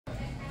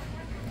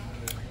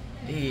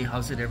Hey,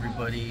 how's it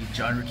everybody?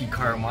 John Ricky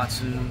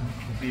Karamatsu.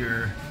 Hope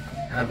you're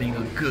having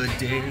a good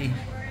day.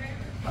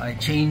 I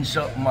changed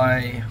up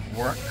my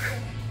work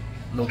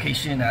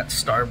location at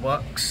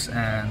Starbucks,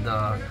 and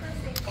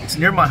it's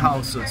near my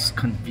house, so it's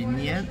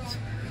convenient.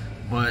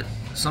 But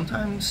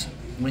sometimes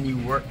when you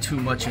work too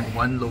much in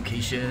one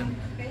location,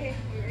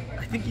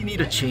 I think you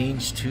need a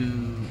change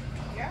to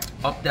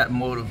up that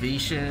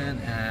motivation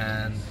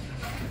and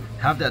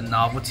have that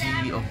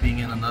novelty of being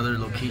in another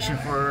location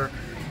for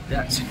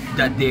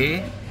that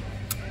day,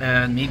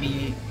 and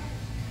maybe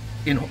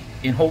in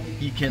hope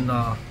you can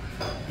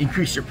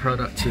increase your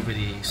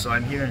productivity. So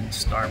I'm here in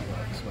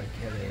Starbucks,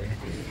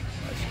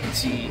 as you can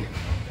see,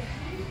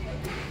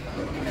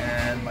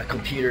 and my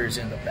computer is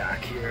in the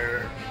back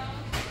here.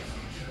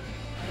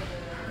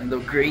 And the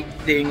great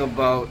thing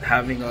about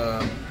having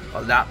a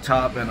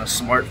laptop and a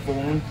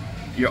smartphone,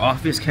 your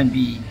office can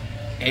be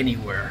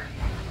anywhere.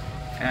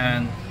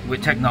 And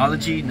with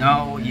technology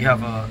now, you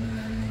have a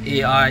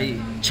AI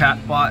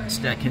chatbots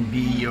that can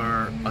be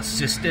your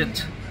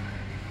assistant.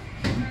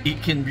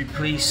 It can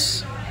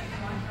replace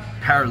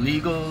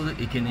paralegal.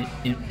 It can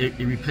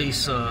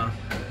replace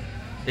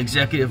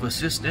executive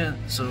assistant.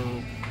 So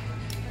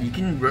you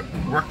can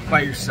work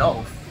by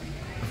yourself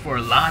for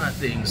a lot of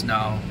things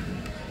now.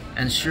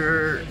 And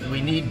sure,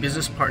 we need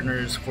business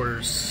partners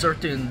for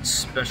certain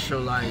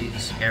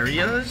specialized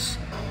areas,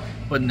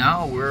 but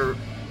now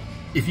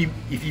if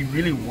you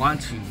really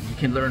want to, you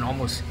can learn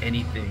almost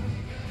anything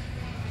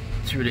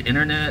through the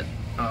internet.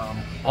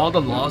 All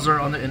the laws are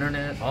on the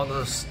internet, all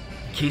the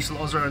case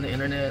laws are on the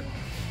internet.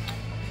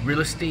 Real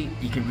estate,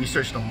 you can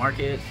research the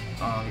market.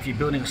 If you're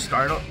building a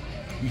startup,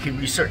 you can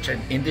research an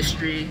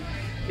industry.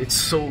 It's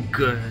so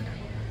good.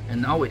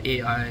 And now with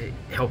AI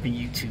helping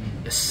you to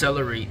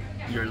accelerate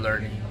your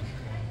learning,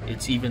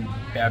 it's even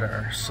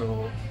better.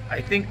 So I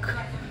think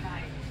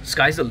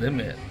sky's the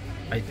limit.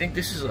 I think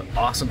this is an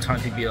awesome time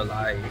to be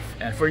alive.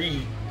 And for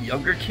you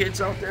younger kids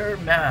out there,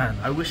 man,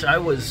 I wish I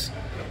was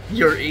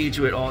your age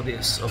with all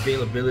this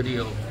availability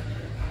of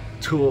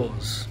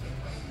tools.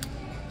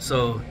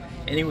 So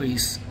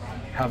anyways,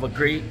 have a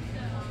great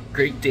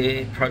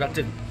day,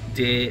 productive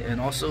day, and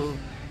also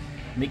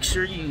make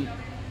sure you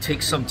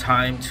take some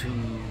time to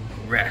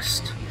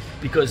rest,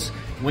 because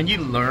when you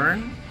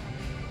learn,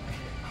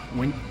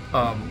 when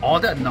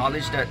all that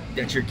knowledge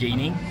that you're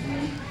gaining,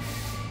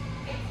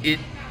 the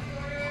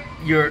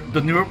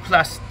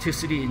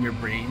neuroplasticity in your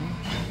brain,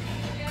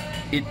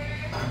 it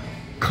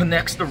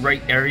connects the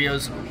right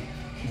areas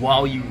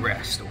while you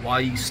rest, while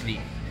you sleep.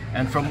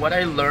 And from what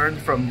I learned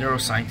from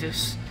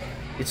neuroscientists,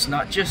 it's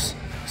not just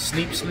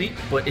sleep,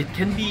 but it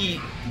can be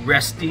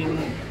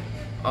resting,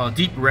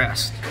 deep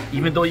rest.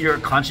 Even though you're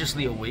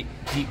consciously awake,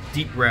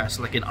 deep rest,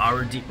 like an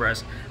hour deep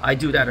rest. I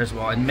do that as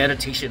well, and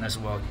meditation as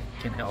well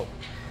can help.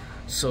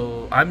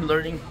 So I'm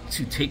learning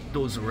to take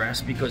those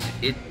rests because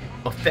it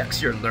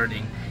affects your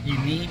learning. You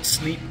need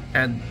sleep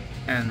and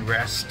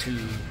rest to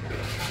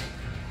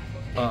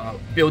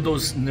build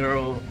those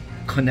neural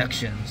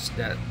connections,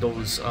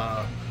 those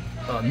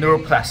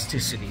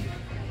neuroplasticity.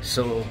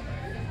 So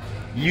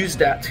use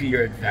that to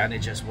your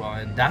advantage as well,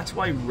 and that's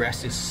why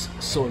rest is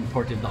so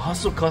important. The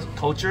hustle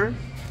culture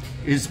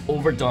is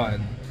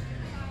overdone.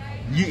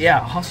 Yeah,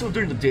 hustle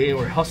during the day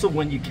or hustle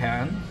when you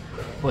can,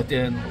 but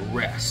then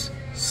rest,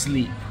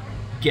 sleep,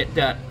 get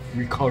that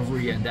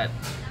recovery and that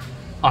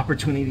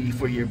opportunity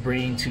for your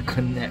brain to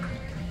connect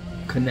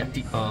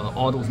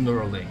all those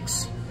neural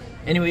links.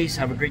 Anyways,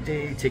 have a great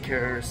day, take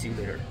care, see you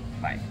later,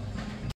 bye.